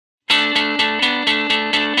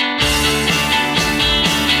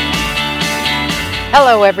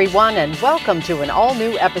Hello, everyone, and welcome to an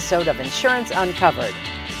all-new episode of Insurance Uncovered.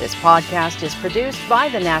 This podcast is produced by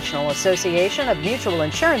the National Association of Mutual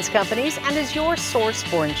Insurance Companies and is your source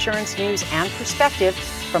for insurance news and perspective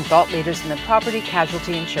from thought leaders in the property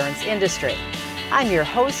casualty insurance industry. I'm your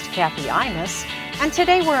host, Kathy Imus, and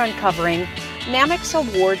today we're uncovering NAMIC's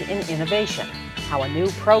Award in Innovation, how a new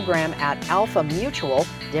program at Alfa Mutual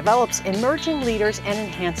develops emerging leaders and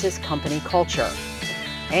enhances company culture.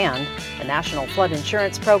 And the National Flood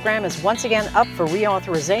Insurance Program is once again up for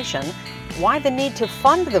reauthorization, why the need to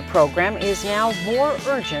fund the program is now more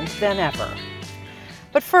urgent than ever.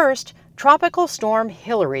 But first, Tropical Storm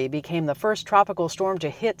Hilary became the first tropical storm to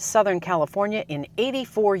hit Southern California in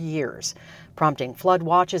 84 years, prompting flood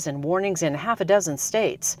watches and warnings in half a dozen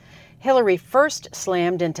states. Hilary first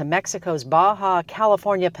slammed into Mexico's Baja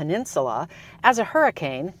California Peninsula as a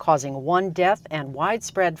hurricane, causing one death and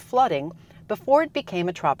widespread flooding before it became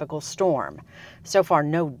a tropical storm. So far,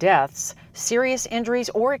 no deaths, serious injuries,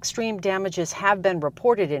 or extreme damages have been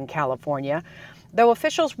reported in California, though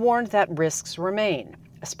officials warned that risks remain,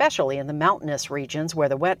 especially in the mountainous regions where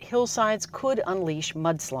the wet hillsides could unleash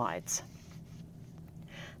mudslides.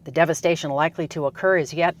 The devastation likely to occur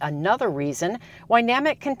is yet another reason why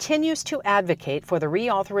NAMIC continues to advocate for the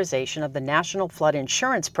reauthorization of the National Flood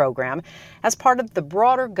Insurance Program as part of the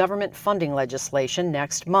broader government funding legislation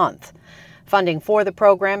next month. Funding for the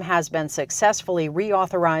program has been successfully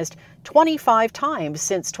reauthorized 25 times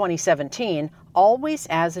since 2017, always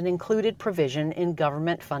as an included provision in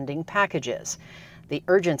government funding packages. The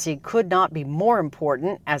urgency could not be more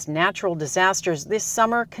important as natural disasters this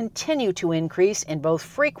summer continue to increase in both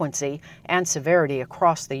frequency and severity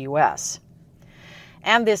across the U.S.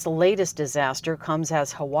 And this latest disaster comes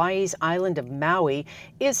as Hawaii's island of Maui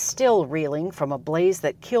is still reeling from a blaze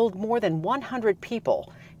that killed more than 100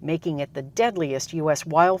 people, making it the deadliest U.S.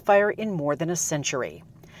 wildfire in more than a century.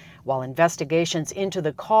 While investigations into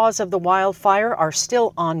the cause of the wildfire are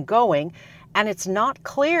still ongoing, and it's not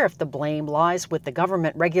clear if the blame lies with the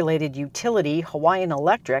government-regulated utility Hawaiian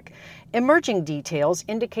Electric, emerging details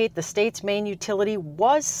indicate the state's main utility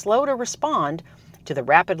was slow to respond to the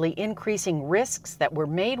rapidly increasing risks that were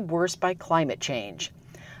made worse by climate change.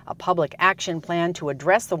 A public action plan to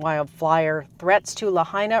address the wildfire threats to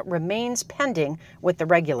Lahaina remains pending with the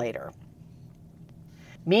regulator.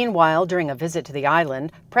 Meanwhile, during a visit to the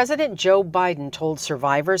island, President Joe Biden told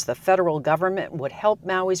survivors the federal government would help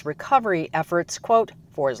Maui's recovery efforts, quote,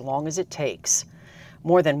 for as long as it takes.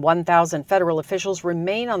 More than 1,000 federal officials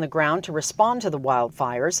remain on the ground to respond to the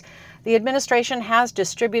wildfires. The administration has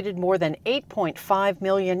distributed more than $8.5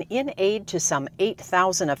 million in aid to some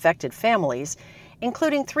 8,000 affected families,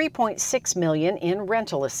 including $3.6 million in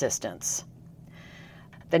rental assistance.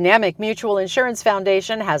 The NAMIC Mutual Insurance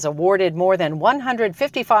Foundation has awarded more than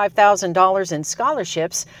 $155,000 in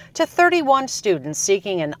scholarships to 31 students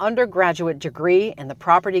seeking an undergraduate degree in the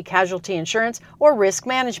property casualty insurance or risk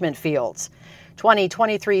management fields.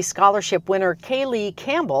 2023 scholarship winner Kaylee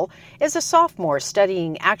Campbell is a sophomore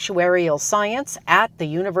studying actuarial science at the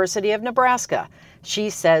University of Nebraska.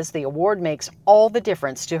 She says the award makes all the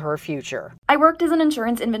difference to her future. I worked as an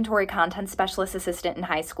insurance inventory content specialist assistant in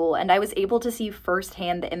high school, and I was able to see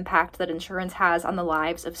firsthand the impact that insurance has on the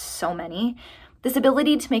lives of so many. This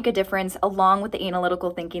ability to make a difference, along with the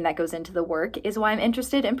analytical thinking that goes into the work, is why I'm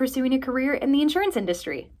interested in pursuing a career in the insurance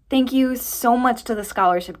industry. Thank you so much to the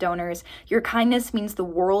scholarship donors. Your kindness means the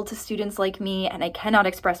world to students like me, and I cannot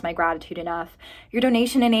express my gratitude enough. Your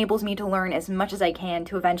donation enables me to learn as much as I can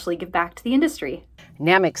to eventually give back to the industry.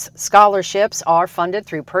 NAMIC's scholarships are funded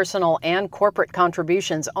through personal and corporate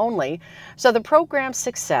contributions only, so the program's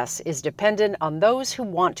success is dependent on those who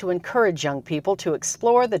want to encourage young people to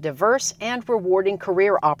explore the diverse and rewarding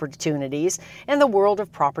career opportunities in the world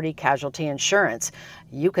of property casualty insurance.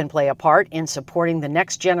 You can play a part in supporting the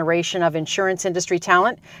next generation of insurance industry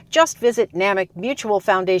talent. Just visit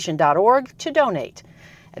NAMICmutualfoundation.org to donate.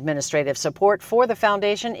 Administrative support for the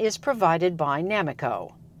foundation is provided by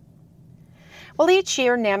NAMICO. Well, each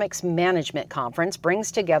year, NAMIC's Management Conference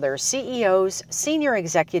brings together CEOs, senior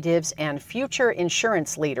executives, and future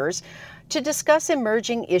insurance leaders to discuss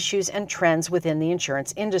emerging issues and trends within the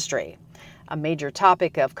insurance industry. A major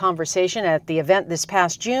topic of conversation at the event this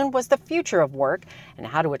past June was the future of work and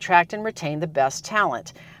how to attract and retain the best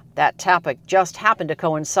talent. That topic just happened to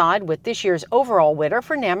coincide with this year's overall winner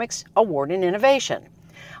for NAMIC's Award in Innovation.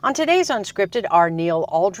 On today's Unscripted, our Neil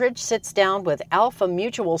Alldredge sits down with Alfa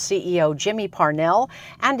Mutual CEO Jimmy Parnell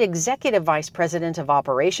and Executive Vice President of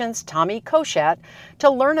Operations Tommy Coshatt to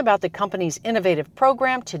learn about the company's innovative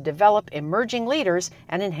program to develop emerging leaders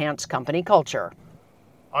and enhance company culture.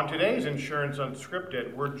 On today's Insurance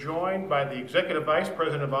Unscripted, we're joined by the Executive Vice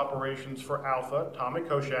President of Operations for Alfa, Tommy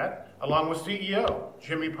Coshatt, along with CEO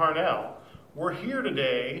Jimmy Parnell. We're here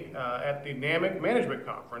today at the NAMIC Management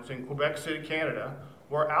Conference in Quebec City, Canada,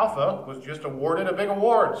 where Alfa was just awarded a big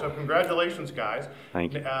award. So congratulations, guys.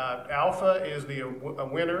 Thank you. Alfa is a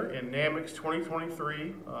winner in NAMIC's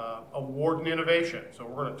 2023 Award in Innovation. So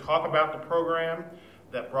we're going to talk about the program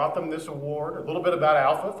that brought them this award, a little bit about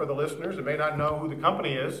Alfa for the listeners that may not know who the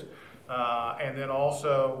company is, and then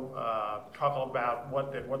also talk about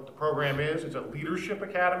what the program is. It's a leadership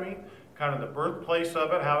academy, kind of the birthplace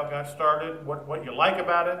of it, how it got started, what you like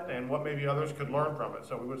about it, and what maybe others could learn from it.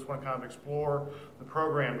 So we just want to kind of explore the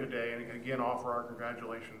program today and again offer our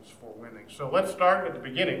congratulations for winning. So let's start at the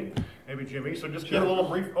beginning, maybe Jimmy. So just give a little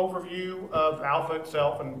brief overview of Alfa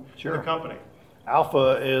itself and the company.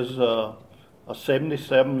 Alfa is a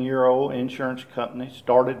 77-year-old insurance company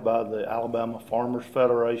started by the Alabama Farmers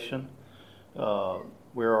Federation.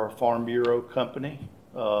 We're a Farm Bureau company.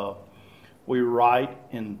 We write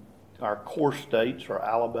in our core states are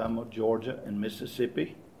Alabama, Georgia, and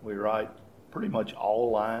Mississippi. We write pretty much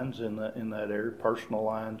all lines in that area, personal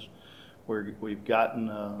lines. We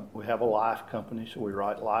have a life company, so we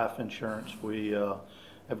write life insurance. We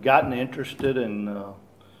have gotten interested in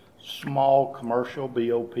small commercial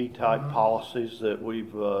BOP type policies that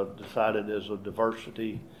we've decided is a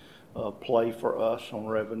diversity play for us on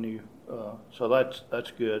revenue. So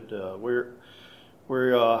that's good.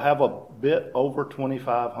 We have a bit over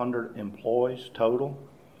 2,500 employees total.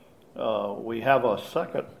 We have a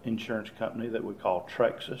second insurance company that we call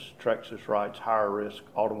Trexus. Trexus writes higher risk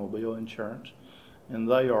automobile insurance, and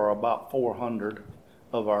they are about 400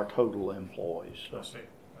 of our total employees. I see.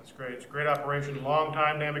 That's great. It's a great operation.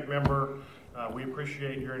 Long-time NAMIC member. We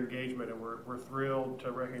appreciate your engagement, and we're thrilled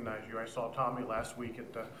to recognize you. I saw Tommy last week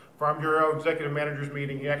at the Farm Bureau Executive Managers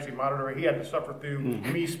meeting. He actually moderated. He had to suffer through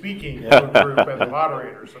me speaking to a group as a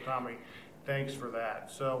moderator. So Tommy, thanks for that.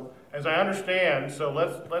 So as I understand, so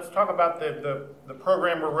let's talk about the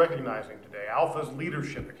program we're recognizing today, Alfa's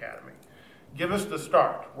Leadership Academy. Give us the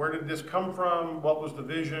start. Where did this come from? What was the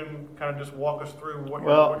vision? Kind of just walk us through what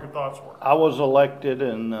your thoughts were. I was elected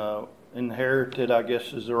and inherited, I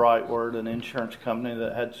guess is the right word, an insurance company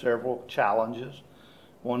that had several challenges.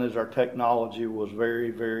 One is our technology was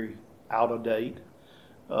very, very out of date.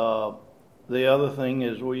 The other thing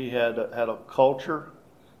is we had a culture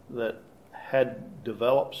that had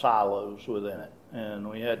developed silos within it. And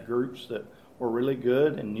we had groups that were really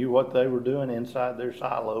good and knew what they were doing inside their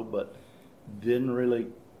silo, but didn't really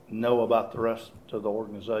know about the rest of the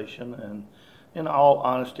organization, and in all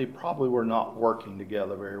honesty probably were not working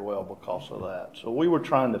together very well because of that. So we were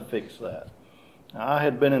trying to fix that. I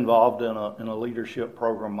had been involved in a leadership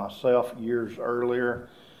program myself years earlier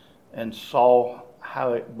and saw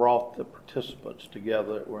how it brought the participants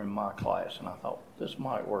together that were in my class, and I thought this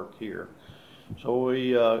might work here. So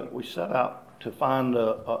we set out to find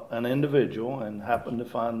an individual and happened to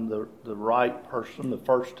find the right person the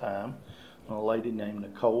first time. A lady named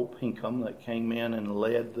Nicole Pinkham that came in and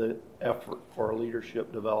led the effort for a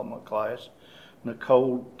leadership development class.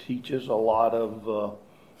 Nicole teaches a lot of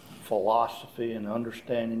philosophy and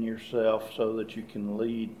understanding yourself so that you can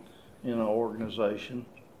lead in an organization.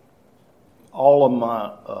 All of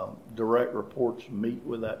my direct reports meet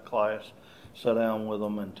with that class, sit down with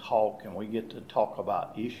them and talk, and we get to talk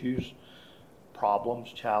about issues,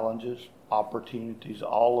 problems, challenges, opportunities.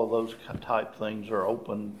 All of those type things are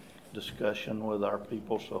open discussion with our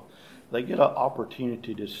people, so they get an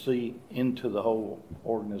opportunity to see into the whole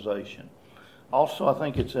organization. Also, I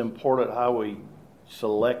think it's important how we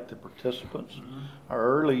select the participants. Our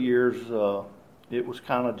early years, it was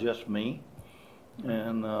kind of just me,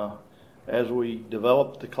 and as we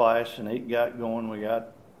developed the class and it got going, we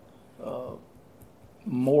got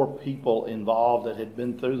more people involved that had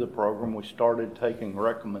been through the program. We started taking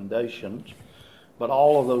recommendations. But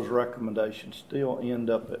all of those recommendations still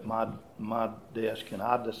end up at my desk, and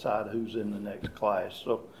I decide who's in the next class.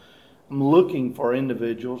 So I'm looking for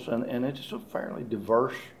individuals, and it's a fairly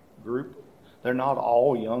diverse group. They're not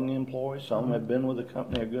all young employees. Some have been with the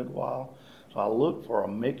company a good while. So I look for a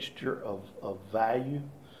mixture of value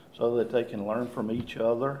so that they can learn from each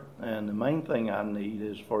other. And the main thing I need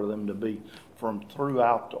is for them to be from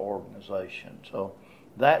throughout the organization. So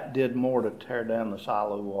that did more to tear down the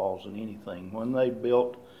silo walls than anything. When they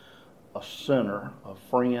built a center of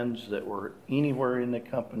friends that were anywhere in the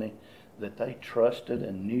company that they trusted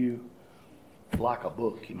and knew like a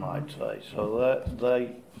book, you might say. So that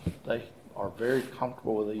they are very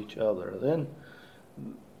comfortable with each other. Then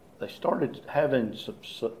they started having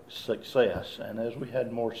success, and as we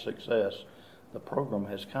had more success, the program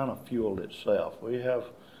has kind of fueled itself. We have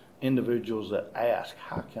individuals that ask,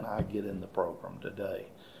 how can I get in the program today?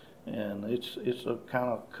 And it's a kind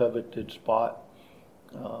of coveted spot.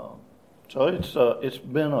 So it's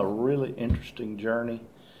been a really interesting journey.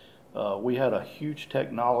 We had a huge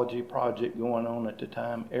technology project going on at the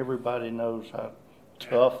time. Everybody knows how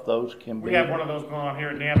tough those can be. We have one of those going on here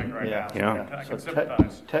at NAMIC right now. Yeah. I can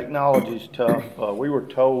sympathize. Technology's tough. We were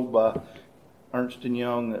told by Ernst &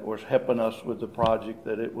 Young that was helping us with the project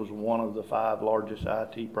that it was one of the 5 largest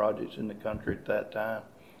IT projects in the country at that time.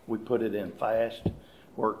 We put it in fast,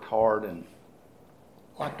 worked hard, and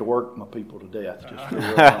like to work my people to death, just to be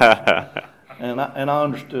real honest. And I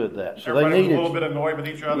understood that. So Everybody they needed was a little bit annoyed with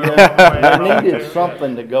each other. they needed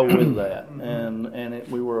something to go with that, and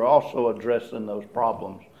we were also addressing those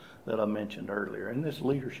problems that I mentioned earlier. And this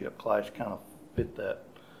leadership class kind of fit that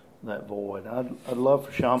void. I'd love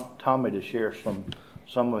for Tommy to share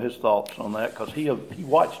some of his thoughts on that, because he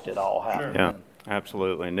watched it all happen. Yeah,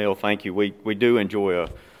 absolutely. Neil, thank you. We do enjoy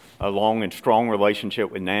a long and strong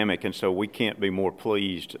relationship with NAMIC, and so we can't be more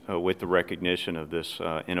pleased with the recognition of this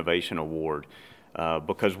innovation award,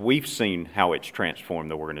 because we've seen how it's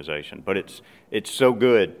transformed the organization. But it's so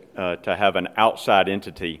good to have an outside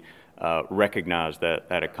entity recognize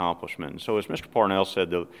that accomplishment. And so as Mr. Parnell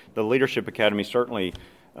said, the Leadership Academy certainly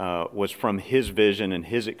was from his vision and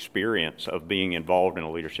his experience of being involved in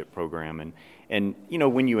a leadership program. And you know,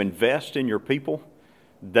 when you invest in your people,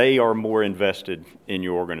 they are more invested in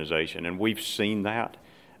your organization, and we've seen that.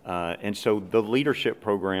 And so the leadership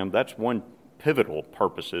program, that's one pivotal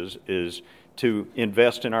purposes, is to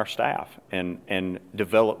invest in our staff and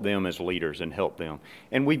develop them as leaders and help them.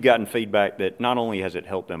 And we've gotten feedback that not only has it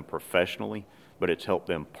helped them professionally, but it's helped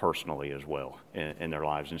them personally as well in their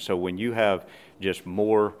lives. And so when you have just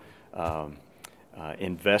more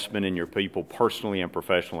investment in your people personally and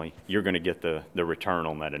professionally, you're going to get the return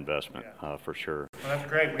on that investment for sure. Well, that's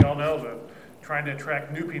great. We all know that trying to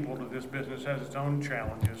attract new people to this business has its own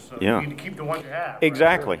challenges, so you need to keep the ones you have.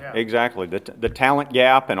 Exactly, right? exactly. The talent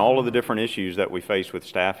gap and all of the different issues that we face with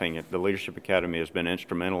staffing, the Leadership Academy has been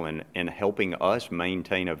instrumental in helping us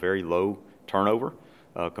maintain a very low turnover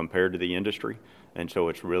compared to the industry. And so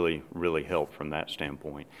it's really, really helped from that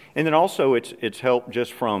standpoint. And then also it's helped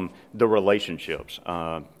just from the relationships.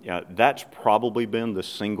 That's probably been the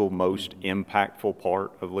single most impactful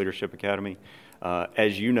part of Leadership Academy.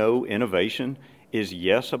 As you know, innovation is,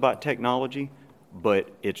 yes, about technology, but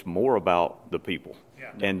it's more about the people.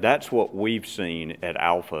 Yeah. And that's what we've seen at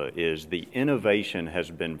Alpha, is the innovation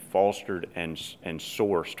has been fostered and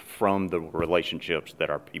sourced from the relationships that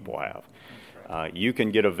our people have. You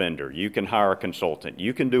can get a vendor, you can hire a consultant,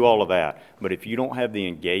 you can do all of that, but if you don't have the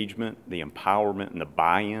engagement, the empowerment, and the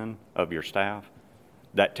buy-in of your staff,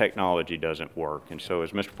 that technology doesn't work. And so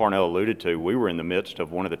as Mr. Parnell alluded to, we were in the midst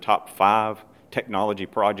of one of the top 5 technology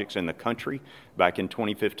projects in the country back in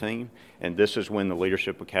 2015, and this is when the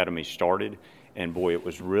Leadership Academy started. And boy, it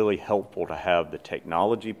was really helpful to have the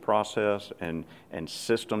technology process and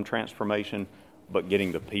system transformation, but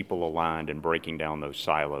getting the people aligned and breaking down those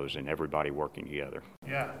silos and everybody working together.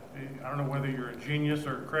 Yeah, I don't know whether you're a genius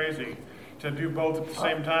or crazy to do both at the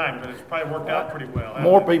same time, but it's probably worked out pretty well.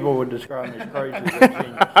 More people would describe me as crazy than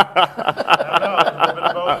genius. I don't know, there's a little bit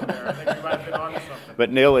of both in there. I think you might have been onto something.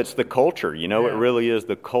 But Neil, it's the culture. You know, it really is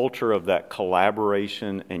the culture of that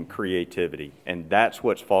collaboration and creativity. And that's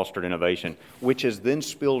what's fostered innovation, which has then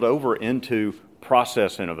spilled over into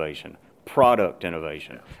process innovation, product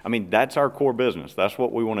innovation. I mean, that's our core business. That's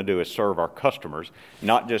what we want to do, is serve our customers,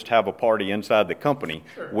 not just have a party inside the company.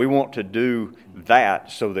 Sure. We want to do that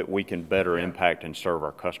so that we can better impact and serve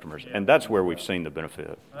our customers. And that's where we've seen the benefit.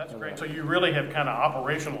 Well, that's great. So you really have kind of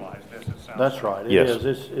operationalized this, it sounds That's like. right. It Yes.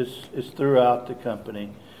 is. It's throughout the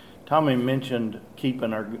company. Tommy mentioned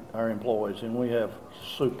keeping our employees, and we have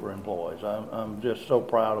super employees. I'm just so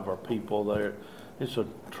proud of our people. It's a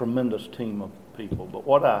tremendous team of people. But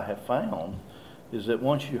what I have found is that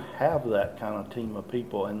once you have that kind of team of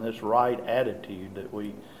people and this right attitude that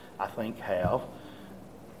I think have,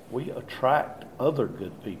 we attract other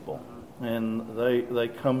good people. And they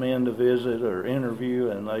come in to visit or interview,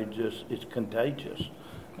 and it's contagious,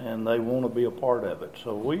 and they want to be a part of it.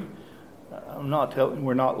 So I'm not telling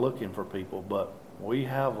we're not looking for people, but we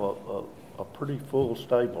have a pretty full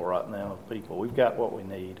stable right now of people. We've got what we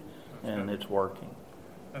need, and it's working.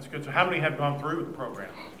 That's good. So how many have gone through the program?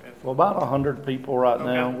 Well, about 100 people right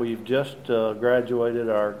now. We've just graduated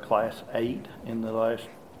our Class 8 in the last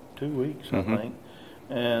 2 weeks, I think.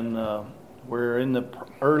 And we're in the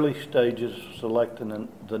early stages of selecting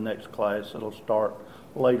the next class. It'll start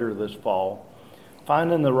later this fall.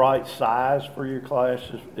 Finding the right size for your class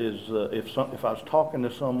is if I was talking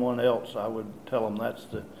to someone else, I would tell them that's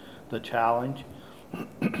the challenge.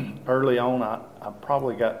 Early on, I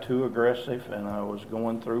probably got too aggressive and I was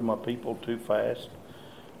going through my people too fast.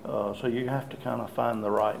 So you have to kind of find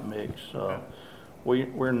the right mix.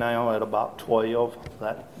 We're now at about 12.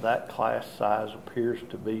 That class size appears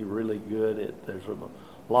to be really good. There's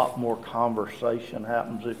a lot more conversation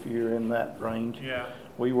happens if you're in that range. Yeah.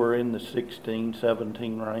 We were in the 16,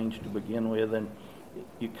 17 range to begin with, and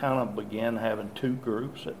you kind of began having two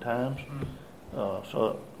groups at times.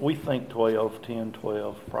 So we think 12, 10,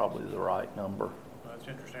 12 probably the right number. That's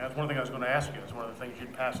interesting. That's one thing I was going to ask you. It's one of the things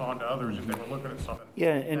you'd pass on to others if they were looking at something.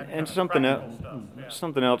 Yeah, and something else. Yeah.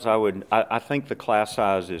 Something else I think the class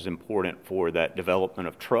size is important for that development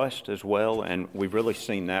of trust as well, and we've really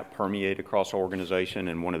seen that permeate across our organization,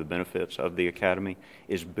 and one of the benefits of the academy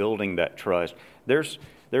is building that trust. There's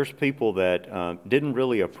people that didn't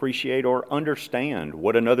really appreciate or understand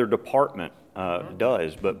what another department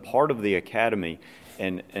does, but part of the academy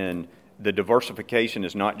and the diversification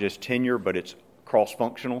is not just tenure, but it's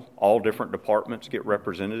cross-functional. All different departments get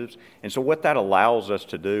representatives. And so what that allows us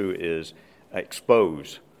to do is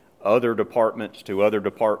expose other departments to other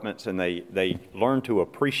departments, and they learn to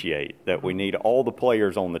appreciate that we need all the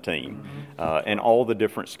players on the team and all the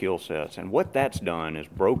different skill sets. And what that's done is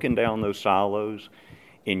broken down those silos,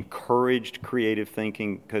 encouraged creative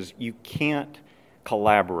thinking, because you can't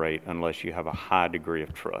collaborate unless you have a high degree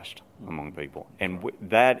of trust among people. And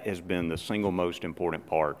that has been the single most important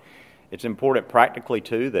part. It's important practically,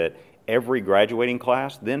 too, that every graduating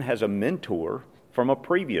class then has a mentor from a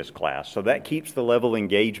previous class. So that keeps the level of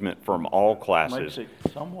engagement from all classes. Makes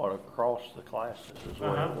it somewhat across the classes is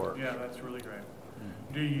the way it works. Yeah, that's really great.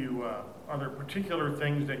 Do you, are there particular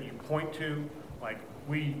things that you point to? Like,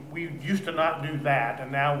 we used to not do that,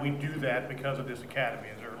 and now we do that because of this academy.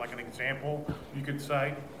 Is there like an example you could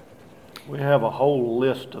cite? We have a whole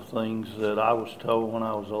list of things that I was told when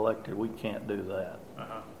I was elected, we can't do that.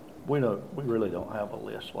 We really don't have a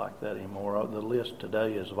list like that anymore. The list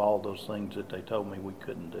today is of all those things that they told me we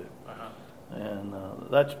couldn't do. And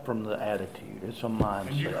that's from the attitude. It's a mindset.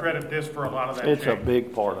 And you credit this for a lot of that It's change. a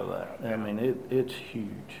big part of that. I mean, it's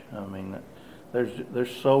huge. I mean,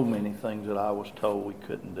 there's so many things that I was told we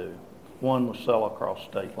couldn't do. One was sell across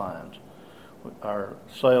state lines. Our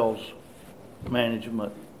sales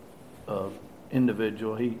management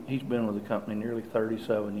individual, he's been with the company nearly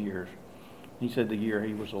 37 years. He said the year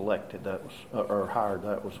he was elected, that was or hired,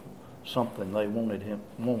 that was something they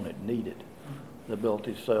needed, the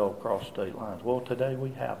ability to sell across state lines. Well, today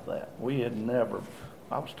we have that. We had never.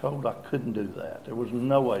 I was told I couldn't do that. There was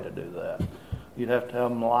no way to do that. You'd have to have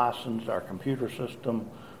them licensed. Our computer system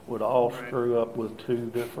would all screw up with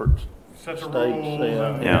two different Sets states. of rules.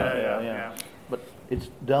 Yeah. But it's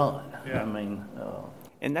done. Yeah. I mean.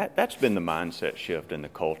 And that's been the mindset shift in the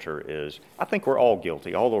culture is, I think we're all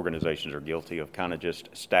guilty, all organizations are guilty of kind of just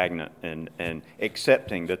stagnant and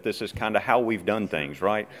accepting that this is kind of how we've done things,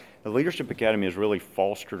 right? The Leadership Academy has really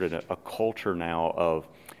fostered a culture now of,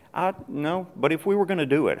 no, but if we were going to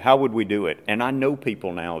do it, how would we do it? And I know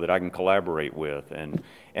people now that I can collaborate with, and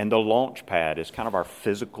the launch pad is kind of our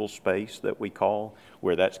physical space that we call,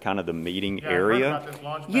 where that's kind of the meeting area. I've heard about this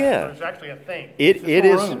launch pad. Yeah. It's actually a thing. It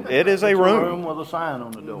is a room. With a sign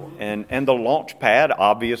on the door. And the launch pad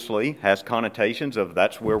obviously has connotations of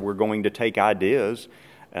that's where we're going to take ideas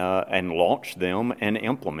and launch them and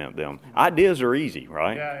implement them. Ideas are easy,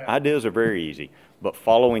 right? Yeah. Ideas are very easy. But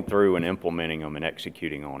following through and implementing them and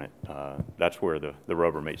executing on it, that's where the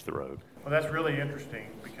rubber meets the road. Well, that's really interesting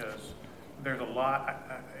because there's a lot.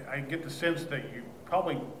 I get the sense that you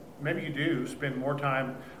probably, maybe you do spend more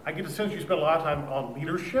time. I get the sense you spend a lot of time on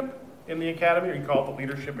leadership in the academy, or you call it the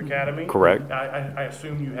Leadership Academy. Correct. I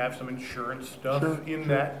assume you have some insurance stuff in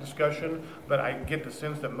that discussion, but I get the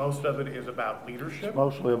sense that most of it is about leadership. It's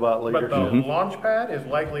mostly about leadership. But the launch pad is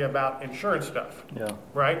likely about insurance stuff. Yeah.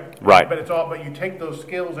 Right? Right. But you take those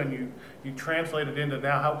skills and you translate it into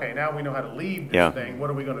now we know how to lead this thing. What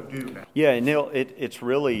are we going to do now? Yeah, Neil, it's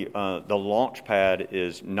really, the launch pad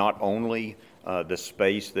is not only the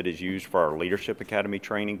space that is used for our Leadership Academy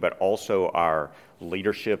training, but also our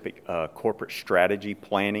leadership corporate strategy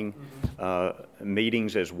planning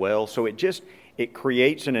meetings as well. So it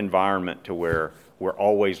creates an environment to where we're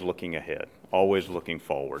always looking ahead, always looking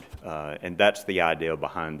forward. And that's the idea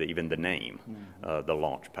behind even the name, the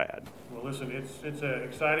launch pad. Well, listen, it's an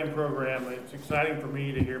exciting program. It's exciting for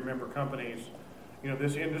me to hear member companies.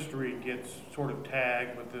 This industry gets sort of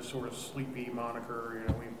tagged with this sort of sleepy moniker.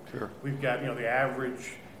 We've got, the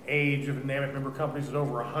average age of NAMIC member companies is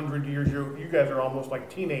over 100 years. You guys are almost like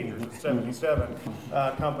teenagers at 77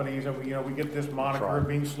 companies, and we get this moniker of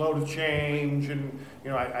being slow to change. And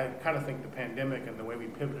I kind of think the pandemic and the way we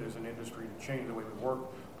pivoted as an industry to change the way we work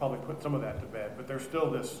probably put some of that to bed. But there's still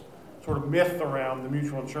this sort of myth around the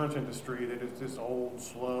mutual insurance industry that it's this old,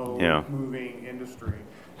 slow, moving industry.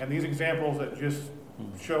 And these examples that just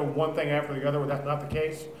show one thing after the other where that's not the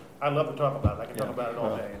case, I'd love to talk about it. I can talk about it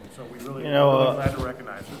all day. And so we're really glad to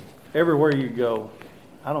recognize it. Everywhere you go,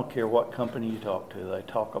 I don't care what company you talk to, they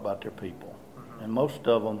talk about their people. And most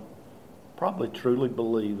of them probably truly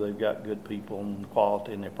believe they've got good people and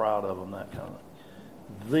quality and they're proud of them, that kind of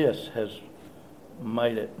thing. This has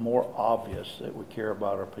made it more obvious that we care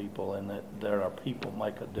about our people and that our people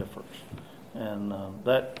make a difference. And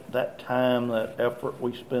that time, that effort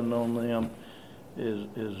we spend on them is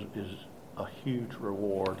a huge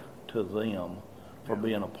reward to them for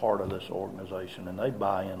being a part of this organization, and they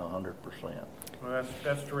buy in 100%. Well,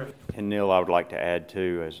 that's terrific. And Neil, I would like to add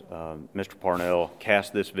too, as Mr. Parnell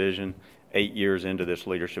cast this vision 8 years into this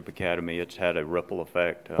Leadership Academy, it's had a ripple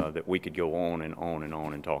effect that we could go on and on and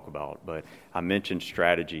on and talk about. But I mentioned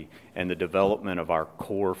strategy, and the development of our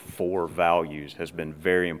core 4 values has been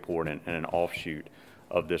very important and an offshoot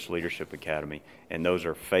of this Leadership Academy. And those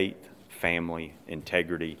are faith, family,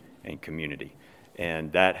 integrity, and community.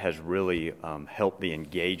 And that has really helped the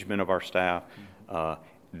engagement of our staff.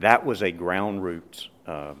 That was a ground roots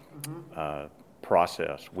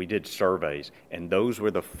process. We did surveys, and those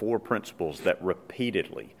were the 4 principles that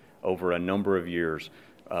repeatedly, over a number of years,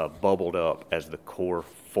 bubbled up as the core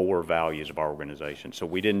 4 values of our organization. So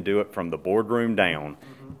we didn't do it from the boardroom down.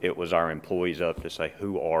 It was our employees up to say,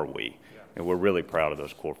 who are we? And we're really proud of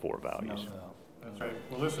those core 4 values. That's right.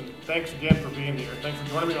 Well, listen, thanks again for being here. Thanks for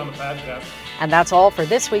joining me on the podcast. And that's all for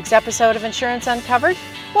this week's episode of Insurance Uncovered.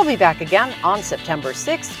 We'll be back again on September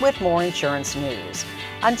 6th with more insurance news.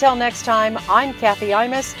 Until next time, I'm Kathy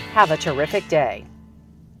Imus. Have a terrific day.